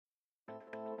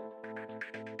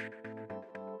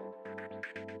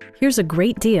Here's a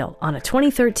great deal on a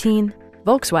 2013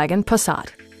 Volkswagen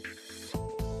Passat.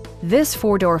 This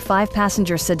four-door,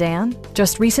 five-passenger sedan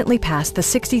just recently passed the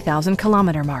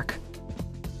 60,000-kilometer mark.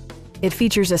 It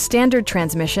features a standard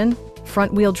transmission,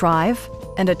 front-wheel drive,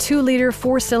 and a 2-liter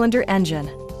four-cylinder engine.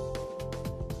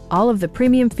 All of the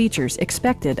premium features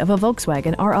expected of a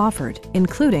Volkswagen are offered,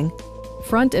 including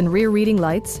front and rear reading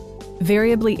lights,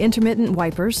 variably intermittent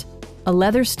wipers, a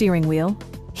leather steering wheel,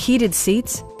 heated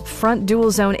seats, front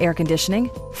dual-zone air conditioning,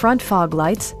 front fog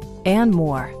lights, and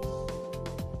more.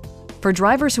 For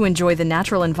drivers who enjoy the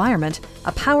natural environment,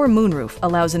 a power moonroof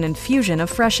allows an infusion of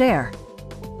fresh air.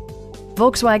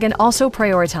 Volkswagen also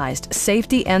prioritized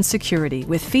safety and security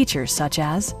with features such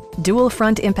as dual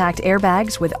front impact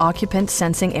airbags with occupant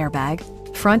sensing airbag,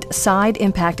 front side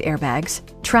impact airbags,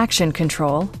 traction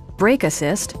control, brake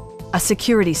assist, a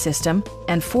security system,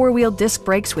 and four-wheel disc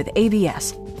brakes with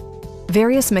ABS.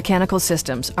 Various mechanical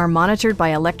systems are monitored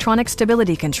by electronic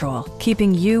stability control,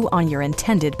 keeping you on your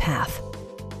intended path.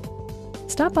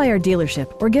 Stop by our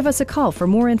dealership or give us a call for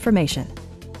more information.